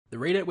The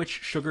rate at which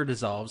sugar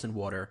dissolves in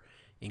water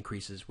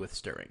increases with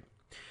stirring.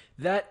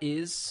 That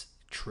is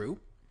true.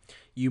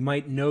 You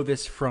might know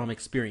this from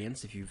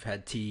experience if you've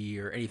had tea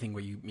or anything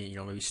where you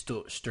maybe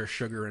stir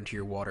sugar into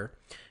your water.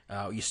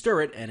 You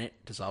stir it and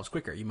it dissolves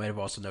quicker. You might have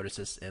also noticed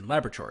this in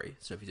laboratory.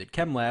 So if you did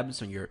chem labs,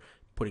 when you're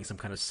putting some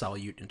kind of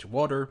solute into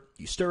water,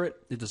 you stir it,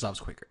 it dissolves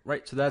quicker,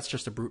 right? So that's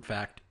just a brute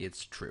fact.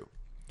 It's true.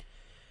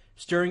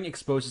 Stirring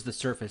exposes the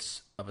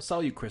surface of a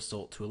solute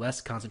crystal to a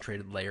less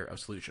concentrated layer of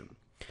solution.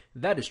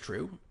 That is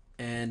true,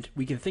 and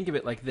we can think of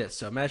it like this.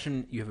 So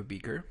imagine you have a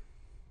beaker,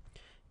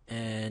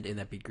 and in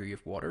that beaker you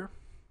have water,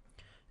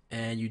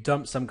 and you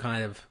dump some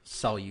kind of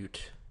solute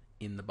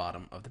in the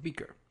bottom of the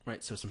beaker,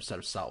 right? So some sort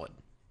of solid.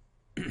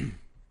 Now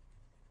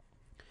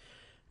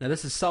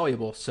this is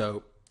soluble,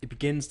 so it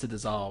begins to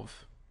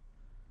dissolve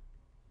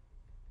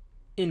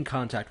in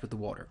contact with the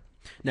water.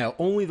 Now,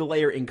 only the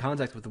layer in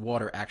contact with the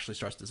water actually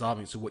starts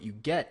dissolving, so what you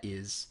get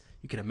is,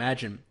 you can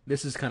imagine,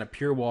 this is kind of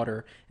pure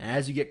water, and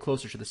as you get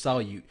closer to the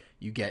solute,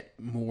 you get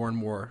more and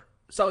more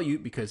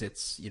solute because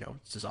it's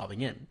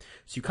dissolving in.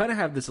 So you kind of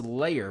have this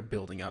layer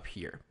building up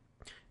here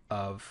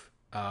of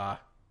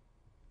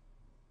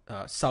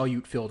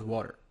solute-filled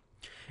water.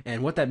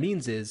 And what that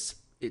means is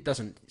it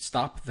doesn't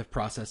stop the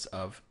process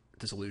of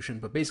dissolution,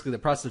 but basically the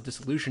process of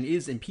dissolution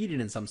is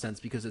impeded in some sense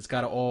because it's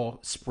got to all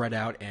spread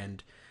out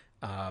and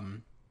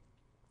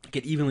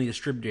get evenly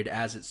distributed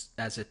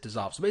as it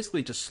dissolves. So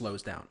basically it just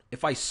slows down.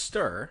 If I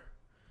stir,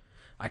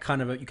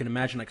 you can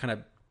imagine I kind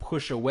of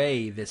push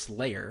away this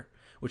layer,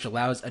 which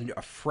allows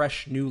a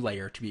fresh new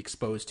layer to be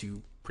exposed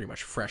to pretty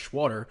much fresh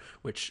water,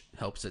 which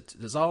helps it to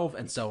dissolve,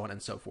 and so on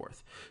and so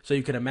forth. So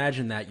you can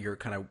imagine that you're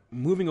kind of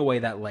moving away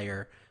that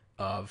layer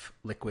of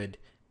liquid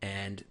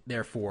and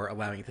therefore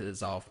allowing it to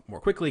dissolve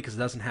more quickly because it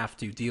doesn't have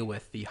to deal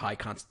with the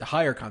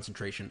higher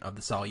concentration of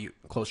the solute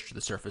closer to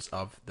the surface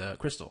of the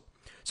crystal.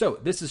 So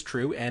this is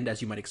true, and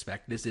as you might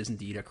expect, this is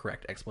indeed a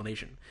correct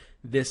explanation.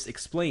 This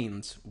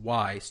explains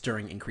why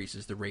stirring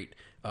increases the rate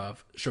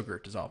of sugar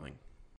dissolving.